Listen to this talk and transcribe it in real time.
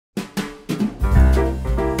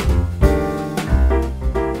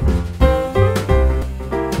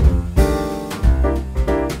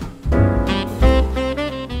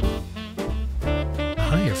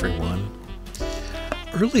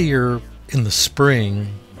Earlier in the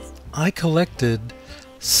spring, I collected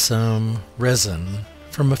some resin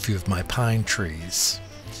from a few of my pine trees.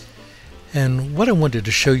 And what I wanted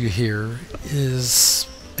to show you here is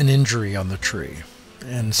an injury on the tree.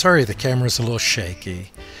 And sorry, the camera's a little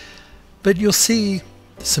shaky, but you'll see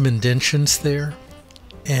some indentions there.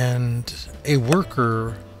 And a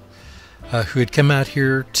worker who had come out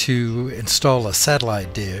here to install a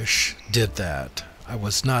satellite dish did that. I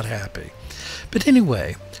was not happy. But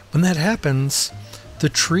anyway, when that happens, the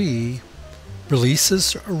tree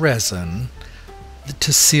releases a resin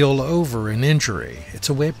to seal over an injury. It's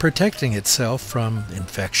a way of protecting itself from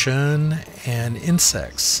infection and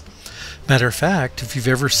insects. Matter of fact, if you've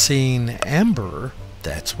ever seen amber,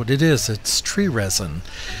 that's what it is. It's tree resin.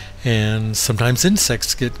 And sometimes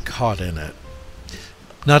insects get caught in it.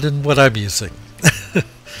 Not in what I'm using.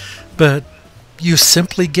 But you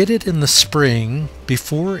simply get it in the spring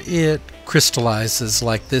before it crystallizes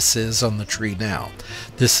like this is on the tree now.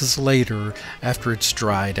 This is later after it's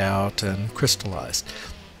dried out and crystallized.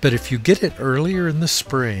 But if you get it earlier in the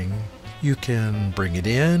spring, you can bring it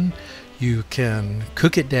in, you can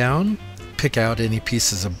cook it down, pick out any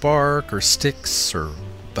pieces of bark or sticks or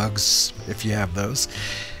bugs if you have those,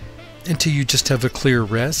 until you just have a clear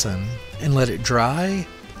resin, and let it dry,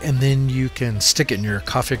 and then you can stick it in your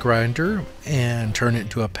coffee grinder and turn it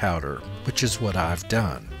into a powder, which is what I've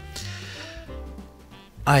done.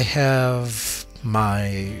 I have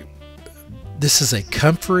this is a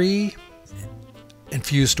comfrey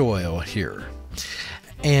infused oil here,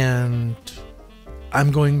 and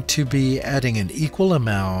I'm going to be adding an equal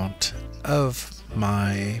amount of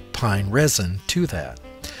my pine resin to that.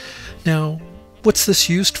 Now, what's this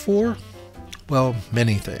used for? Well,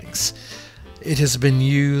 many things. It has been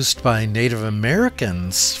used by Native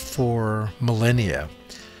Americans for millennia.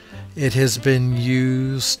 It has been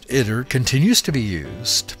used, or continues to be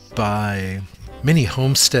used, by many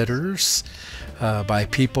homesteaders, by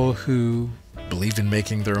people who believe in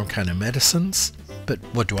making their own kind of medicines. But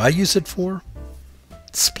what do I use it for?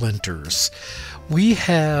 Splinters. We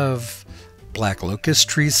have black locust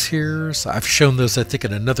trees here. So I've shown those, I think,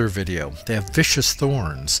 in another video. They have vicious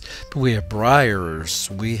thorns, but we have briars,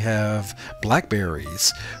 we have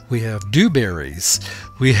blackberries, we have dewberries,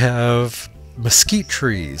 we have mesquite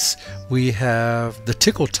trees, we have the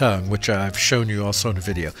tickle tongue, which I've shown you also in a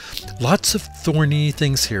video. Lots of thorny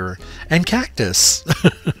things here, and cactus.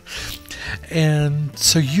 And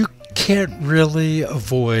so you can't really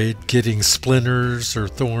avoid getting splinters or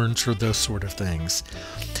thorns or those sort of things.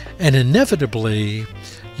 And inevitably,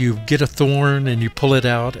 you get a thorn and you pull it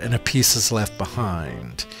out and a piece is left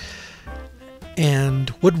behind. And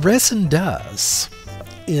what resin does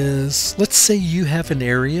is, let's say you have an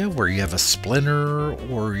area where you have a splinter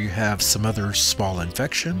or you have some other small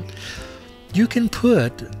infection, you can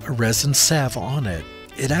put a resin salve on it.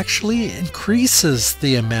 It actually increases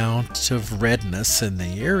the amount of redness in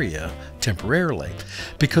the area temporarily,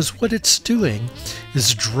 because what it's doing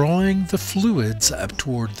is drawing the fluids up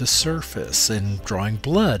toward the surface and drawing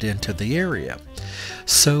blood into the area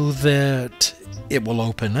so that it will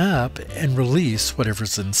open up and release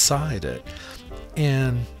whatever's inside it.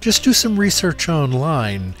 And just do some research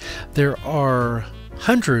online. There are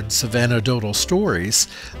hundreds of anecdotal stories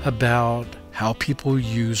about how people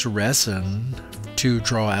use resin to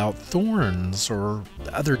draw out thorns or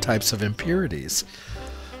other types of impurities.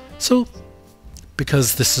 So,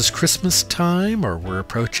 because this is Christmas time, or we're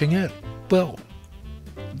approaching it, well,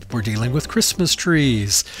 we're dealing with Christmas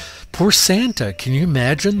trees. Poor Santa, can you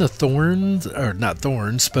imagine the thorns, or not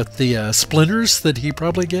thorns, but the splinters that he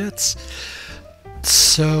probably gets?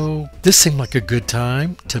 So this seemed like a good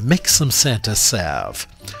time to make some Santa salve.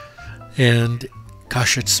 And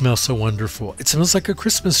gosh, it smells so wonderful. It smells like a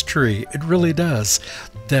Christmas tree. It really does.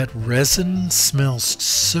 That resin smells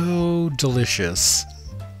so delicious.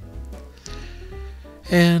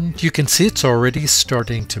 And you can see it's already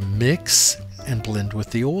starting to mix and blend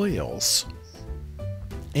with the oils.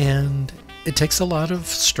 And it takes a lot of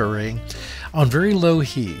stirring on very low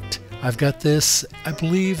heat. I've got this, I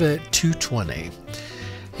believe, at 220.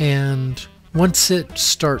 And once it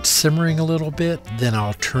starts simmering a little bit, then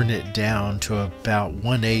I'll turn it down to about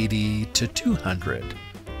 180 to 200.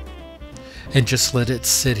 And just let it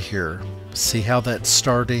sit here. See how that's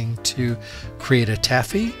starting to create a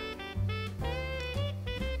taffy?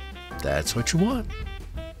 That's what you want.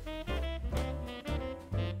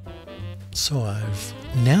 So I've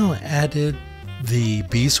now added the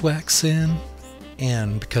beeswax in,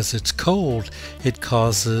 and because it's cold, it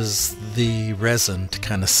causes the resin to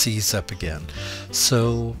kind of seize up again.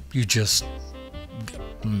 So you just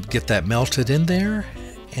get that melted in there,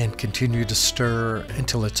 and continue to stir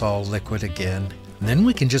until it's all liquid again. And then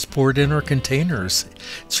we can just pour it in our containers.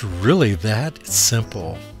 It's really that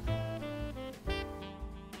simple.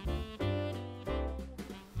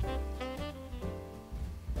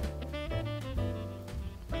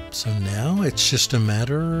 So now it's just a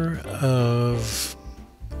matter of,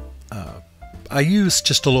 I use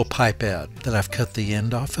just a little pipette that I've cut the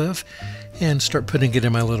end off of and start putting it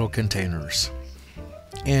in my little containers.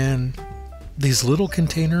 And these little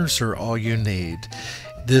containers are all you need.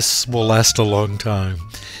 This will last a long time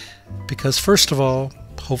because, first of all,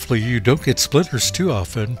 hopefully you don't get splinters too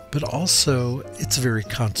often, but also it's very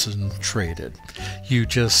concentrated. You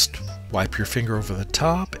just wipe your finger over the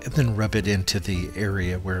top and then rub it into the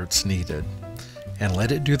area where it's needed and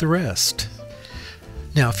let it do the rest.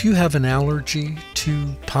 Now, if you have an allergy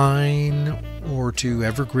to pine or to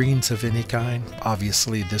evergreens of any kind,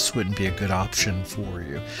 obviously this wouldn't be a good option for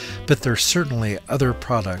you, but there's certainly other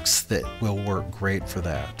products that will work great for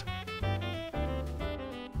that.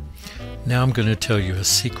 Now I'm going to tell you a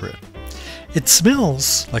secret. It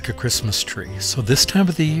smells like a Christmas tree, so this time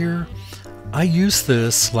of the year I use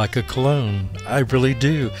this like a cologne. I really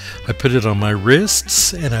do. I put it on my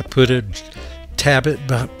wrists and I put it, dab it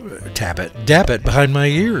behind my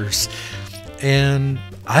ears. And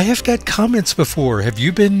I have got comments before. Have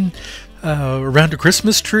you been around a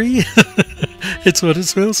Christmas tree? It's what it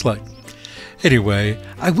smells like. Anyway,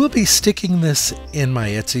 I will be sticking this in my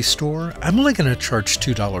Etsy store. I'm only going to charge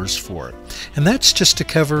 $2 for it. And that's just to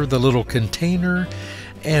cover the little container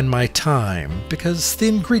and my time, because the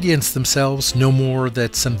ingredients themselves, no more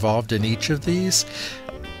that's involved in each of these,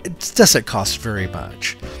 it doesn't cost very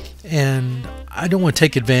much. And I don't want to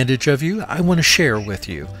take advantage of you. I want to share with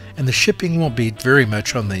you. And the shipping won't be very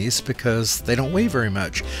much on these because they don't weigh very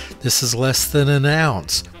much. This is less than an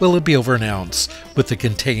ounce. Well, it'll be over an ounce with the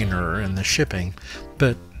container and the shipping,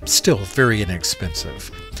 but still very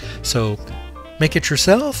inexpensive. So make it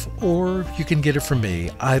yourself, or you can get it from me.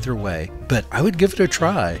 Either way, but I would give it a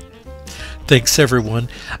try. Thanks, everyone.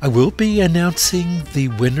 I will be announcing the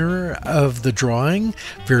winner of the drawing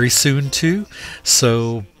very soon too,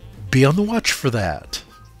 so be on the watch for that.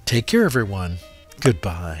 Take care, everyone.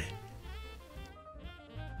 Goodbye.